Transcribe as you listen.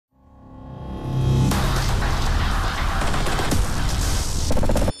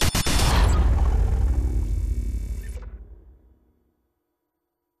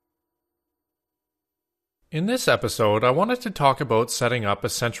In this episode, I wanted to talk about setting up a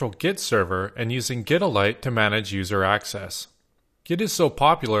central Git server and using Gitolite to manage user access. Git is so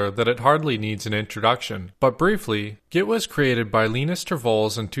popular that it hardly needs an introduction, but briefly, Git was created by Linus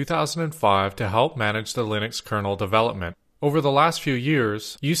Torvalds in 2005 to help manage the Linux kernel development. Over the last few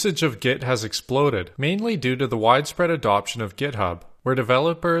years, usage of Git has exploded, mainly due to the widespread adoption of GitHub, where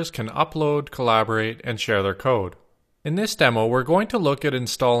developers can upload, collaborate, and share their code. In this demo, we're going to look at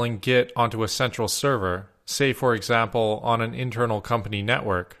installing Git onto a central server, say for example on an internal company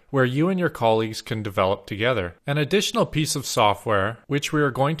network, where you and your colleagues can develop together. An additional piece of software, which we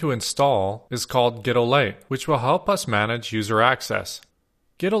are going to install, is called Gitolite, which will help us manage user access.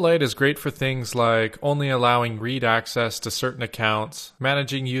 Gitolite is great for things like only allowing read access to certain accounts,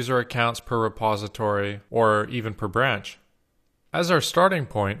 managing user accounts per repository, or even per branch. As our starting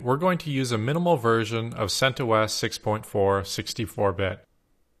point, we're going to use a minimal version of CentOS 6.4 64-bit.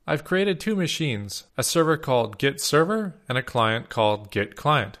 I've created two machines, a server called Git Server and a client called Git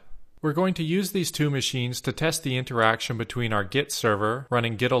Client. We're going to use these two machines to test the interaction between our Git server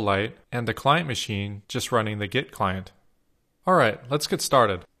running Gitolite and the client machine just running the Git client. Alright, let's get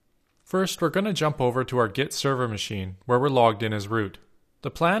started. First, we're going to jump over to our Git server machine where we're logged in as root.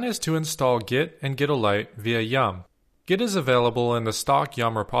 The plan is to install Git and Gitolite via yum. Git is available in the stock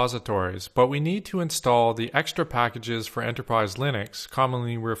yum repositories, but we need to install the extra packages for Enterprise Linux,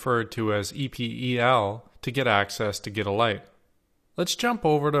 commonly referred to as EPEL, to get access to Gitolite. Let's jump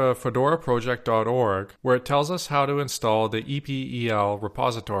over to fedoraproject.org, where it tells us how to install the EPEL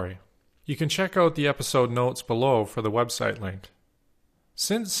repository. You can check out the episode notes below for the website link.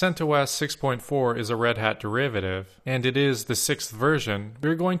 Since CentOS 6.4 is a Red Hat derivative, and it is the 6th version,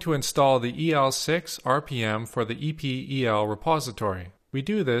 we're going to install the EL6 RPM for the EPEL repository. We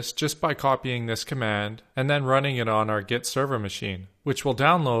do this just by copying this command and then running it on our Git server machine, which will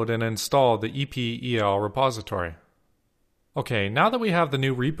download and install the EPEL repository. Okay, now that we have the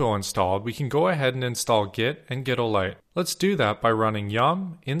new repo installed, we can go ahead and install Git and Gitolite. Let's do that by running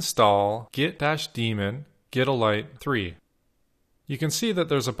yum install git-daemon gitolite 3. You can see that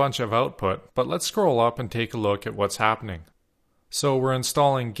there's a bunch of output, but let's scroll up and take a look at what's happening. So we're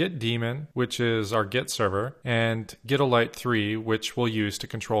installing git-daemon, which is our Git server, and Gitolite 3, which we'll use to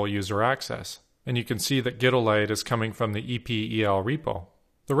control user access. And you can see that Gitolite is coming from the EPEL repo.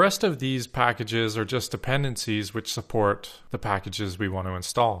 The rest of these packages are just dependencies which support the packages we want to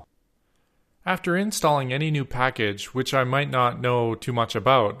install. After installing any new package, which I might not know too much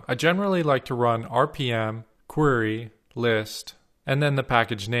about, I generally like to run rpm query list and then the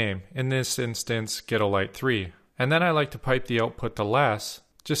package name, in this instance Gitolite 3. And then I like to pipe the output to less,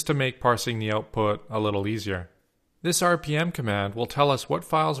 just to make parsing the output a little easier. This rpm command will tell us what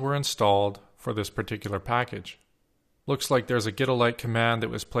files were installed for this particular package. Looks like there's a Gitolite command that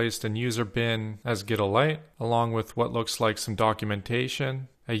was placed in user bin as Gitolite, along with what looks like some documentation,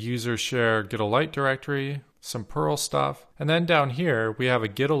 a user share Gitolite directory, some Perl stuff, and then down here we have a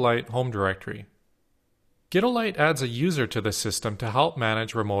Gitolite home directory. Gitolite adds a user to the system to help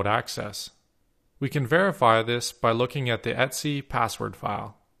manage remote access. We can verify this by looking at the etc password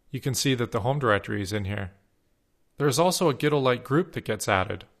file. You can see that the home directory is in here. There's also a Gitolite group that gets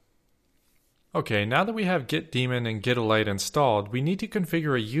added. Okay, now that we have git-daemon and Gitolite installed, we need to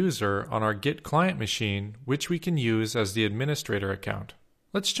configure a user on our Git client machine, which we can use as the administrator account.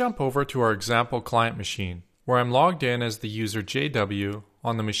 Let's jump over to our example client machine, where I'm logged in as the user JW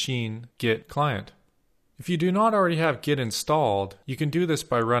on the machine Git client. If you do not already have Git installed, you can do this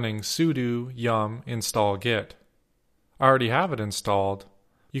by running sudo yum install git. I already have it installed.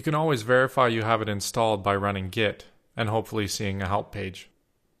 You can always verify you have it installed by running git, and hopefully seeing a help page.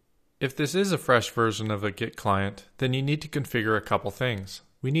 If this is a fresh version of a Git client, then you need to configure a couple things.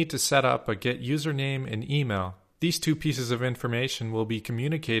 We need to set up a Git username and email. These two pieces of information will be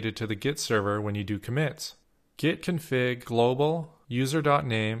communicated to the Git server when you do commits. Git config global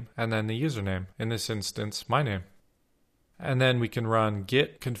user.name and then the username, in this instance my name. And then we can run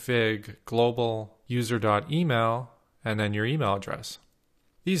git config global user.email and then your email address.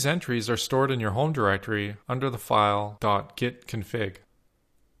 These entries are stored in your home directory under the file .gitconfig.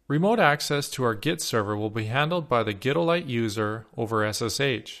 Remote access to our Git server will be handled by the Gitolite user over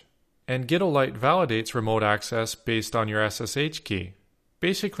SSH, and Gitolite validates remote access based on your SSH key.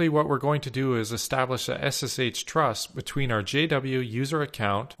 Basically, what we're going to do is establish a SSH trust between our JW user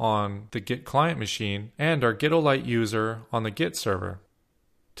account on the Git client machine and our Gitolite user on the Git server.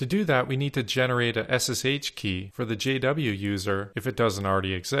 To do that, we need to generate a SSH key for the JW user if it doesn't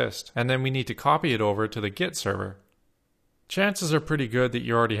already exist, and then we need to copy it over to the Git server. Chances are pretty good that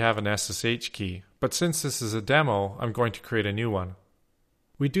you already have an SSH key, but since this is a demo, I'm going to create a new one.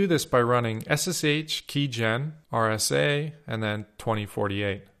 We do this by running ssh keygen rsa and then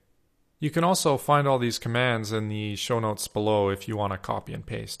 2048. You can also find all these commands in the show notes below if you want to copy and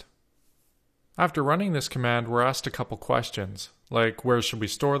paste. After running this command, we're asked a couple questions, like where should we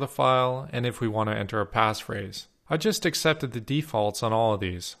store the file and if we want to enter a passphrase. I just accepted the defaults on all of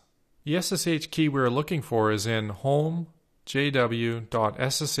these. The SSH key we're looking for is in home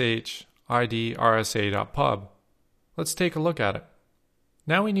jw.ssh id rsa.pub. Let's take a look at it.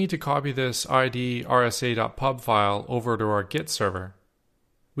 Now we need to copy this id rsa.pub file over to our Git server.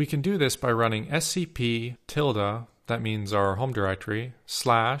 We can do this by running scp tilde, that means our home directory,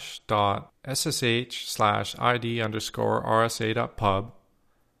 /ssh/id_rsa.pub.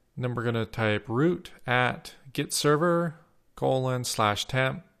 And then we're going to type root at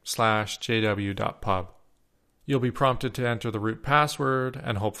gitserver:/temp/jw.pub. You'll be prompted to enter the root password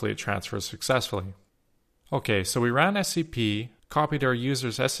and hopefully it transfers successfully. Okay, so we ran scp, copied our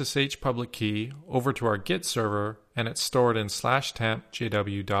user's SSH public key over to our Git server, and it's stored in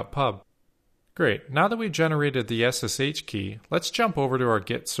 /temp/jw.pub. Great, now that we've generated the SSH key, let's jump over to our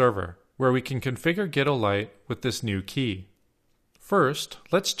Git server, where we can configure Gitolite with this new key. First,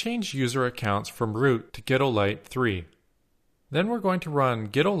 let's change user accounts from root to Gitolite 3. Then we're going to run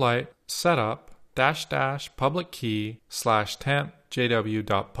Gitolite setup --public key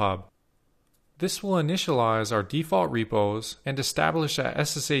 /temp/jw.pub. This will initialize our default repos and establish a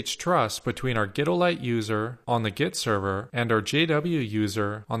SSH trust between our Gitolite user on the Git server and our JW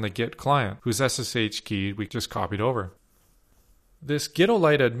user on the Git client, whose SSH key we just copied over. This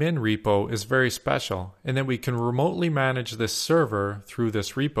Gitolite admin repo is very special in that we can remotely manage this server through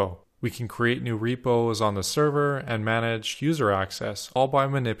this repo. We can create new repos on the server and manage user access, all by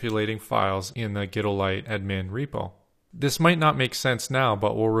manipulating files in the Gitolite admin repo. This might not make sense now,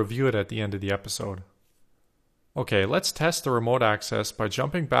 but we'll review it at the end of the episode. Okay, let's test the remote access by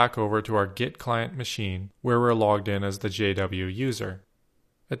jumping back over to our Git client machine where we're logged in as the JW user.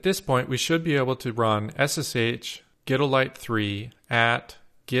 At this point, we should be able to run ssh gitolite 3 at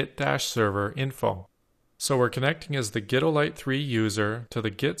git-server info. So we're connecting as the Gitolite 3 user to the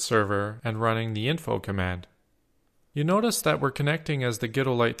Git server and running the info command. You notice that we're connecting as the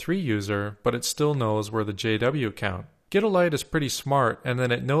Gitolite 3 user, but it still knows we're the JW account. Gitolite is pretty smart, and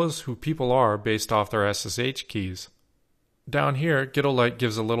then it knows who people are based off their SSH keys. Down here, Gitolite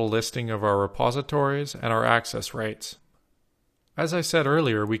gives a little listing of our repositories and our access rights. As I said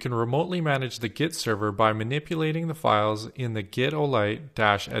earlier, we can remotely manage the Git server by manipulating the files in the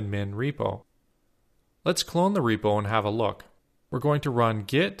gitolite-admin repo. Let's clone the repo and have a look. We're going to run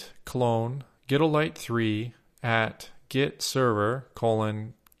git clone gitolite 3 at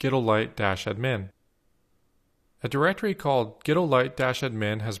gitserver:/gitolite-admin. A directory called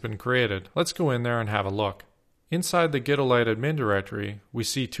gitolite-admin has been created. Let's go in there and have a look. Inside the Gitolite admin directory, we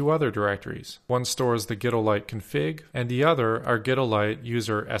see two other directories. One stores the Gitolite config, and the other are Gitolite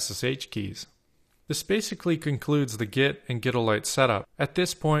user SSH keys. This basically concludes the Git and Gitolite setup. At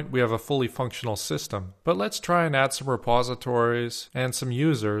this point, we have a fully functional system, but let's try and add some repositories and some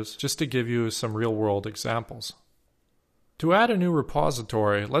users just to give you some real-world examples. To add a new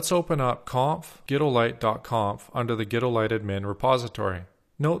repository, let's open up conf.gitolite.conf under the Gitolite admin repository.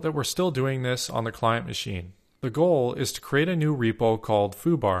 Note that we're still doing this on the client machine. The goal is to create a new repo called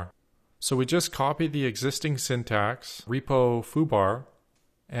foobar. So we just copy the existing syntax, repo foobar,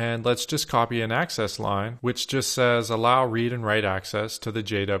 and let's just copy an access line, which just says allow read and write access to the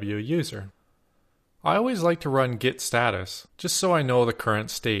JW user. I always like to run git status, just so I know the current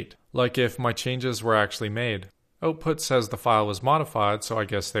state, like if my changes were actually made. Output says the file was modified, so I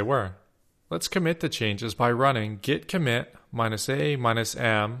guess they were. Let's commit the changes by running git commit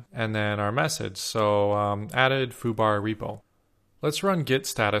 -a-m and then our message, so added foobar repo. Let's run git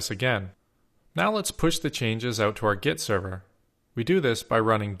status again. Now let's push the changes out to our Git server. We do this by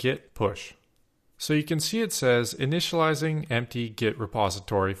running git push. So you can see it says initializing empty git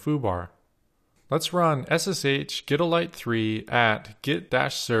repository foobar. Let's run ssh gitolite 3 at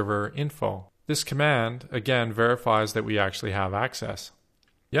git-server info. This command again verifies that we actually have access.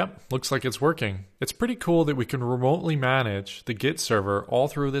 Yep, looks like it's working. It's pretty cool that we can remotely manage the Git server all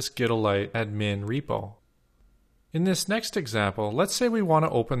through this Gitolite admin repo. In this next example, let's say we want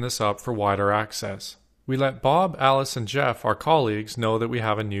to open this up for wider access. We let Bob, Alice, and Jeff, our colleagues, know that we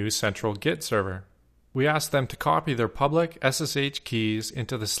have a new central Git server. We ask them to copy their public SSH keys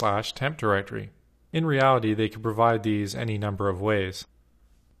into the /temp directory. In reality, they can provide these any number of ways.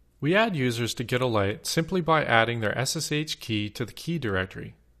 We add users to Gitolite simply by adding their SSH key to the key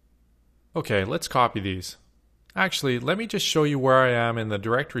directory. Okay, let's copy these. Actually, let me just show you where I am in the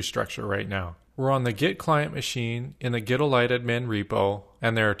directory structure right now. We're on the Git client machine in the Gitolite admin repo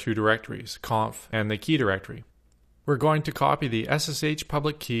and there are two directories, conf and the key directory. We're going to copy the SSH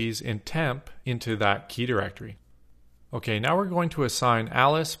public keys in temp into that key directory. Okay, now we're going to assign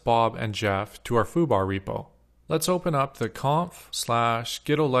Alice, Bob, and Jeff to our foobar repo. Let's open up the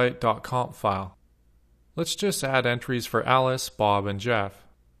conf/gitolite.conf file. Let's just add entries for Alice, Bob, and Jeff.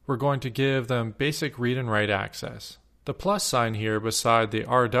 We're going to give them basic read and write access. The plus sign here beside the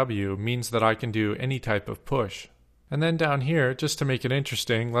RW means that I can do any type of push. And then down here, just to make it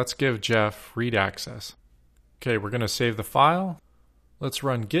interesting, let's give Jeff read access. Okay, we're going to save the file. Let's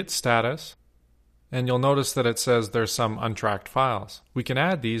run git status. And you'll notice that it says there's some untracked files. We can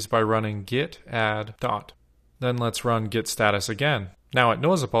add these by running git add dot. Then let's run git status again. Now it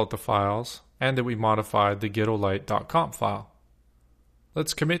knows about the files and that we modified the gitolite.conf file.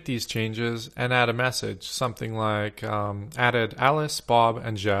 Let's commit these changes and add a message, something like added Alice, Bob,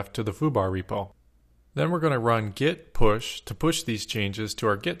 and Jeff to the foobar repo. Then we're going to run git push to push these changes to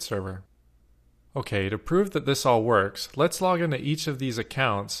our Git server. Okay, to prove that this all works, let's log into each of these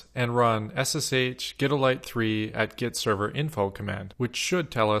accounts and run ssh gitolite3 at git server info command, which should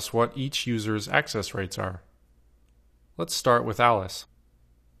tell us what each user's access rates are. Let's start with Alice.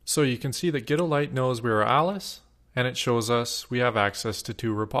 So you can see that Gitolite knows we are Alice, and it shows us we have access to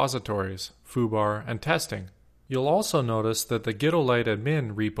two repositories, foobar and testing. You'll also notice that the Gitolite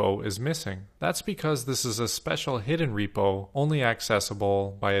admin repo is missing. That's because this is a special hidden repo only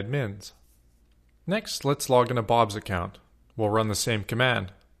accessible by admins. Next, let's log into Bob's account. We'll run the same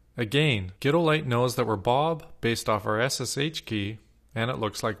command. Again, Gitolite knows that we're Bob based off our SSH key, and it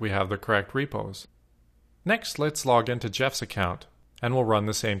looks like we have the correct repos. Next, let's log into Jeff's account, and we'll run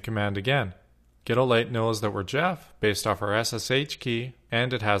the same command again. Gitolite knows that we're Jeff based off our SSH key,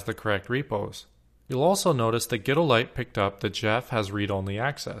 and it has the correct repos. You'll also notice that Gitolite picked up that Jeff has read-only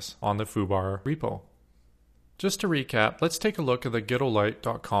access on the foobar repo. Just to recap, let's take a look at the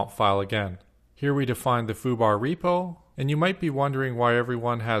gitolite.conf file again. Here we define the foobar repo, and you might be wondering why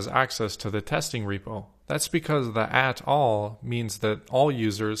everyone has access to the testing repo. That's because the @all means that all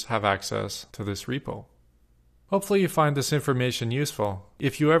users have access to this repo. Hopefully you find this information useful.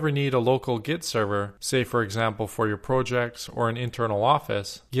 If you ever need a local Git server, say for example for your projects or an internal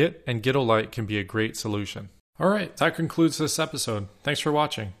office, Git and Gitolite can be a great solution. Alright, that concludes this episode. Thanks for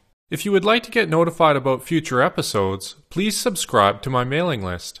watching. If you would like to get notified about future episodes, please subscribe to my mailing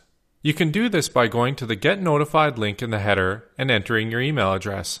list. You can do this by going to the Get Notified link in the header and entering your email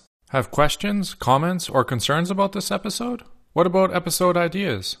address. Have questions, comments, or concerns about this episode? What about episode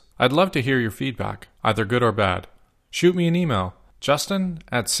ideas? I'd love to hear your feedback, either good or bad. Shoot me an email,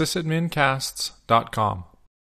 justin@sysadmincasts.com.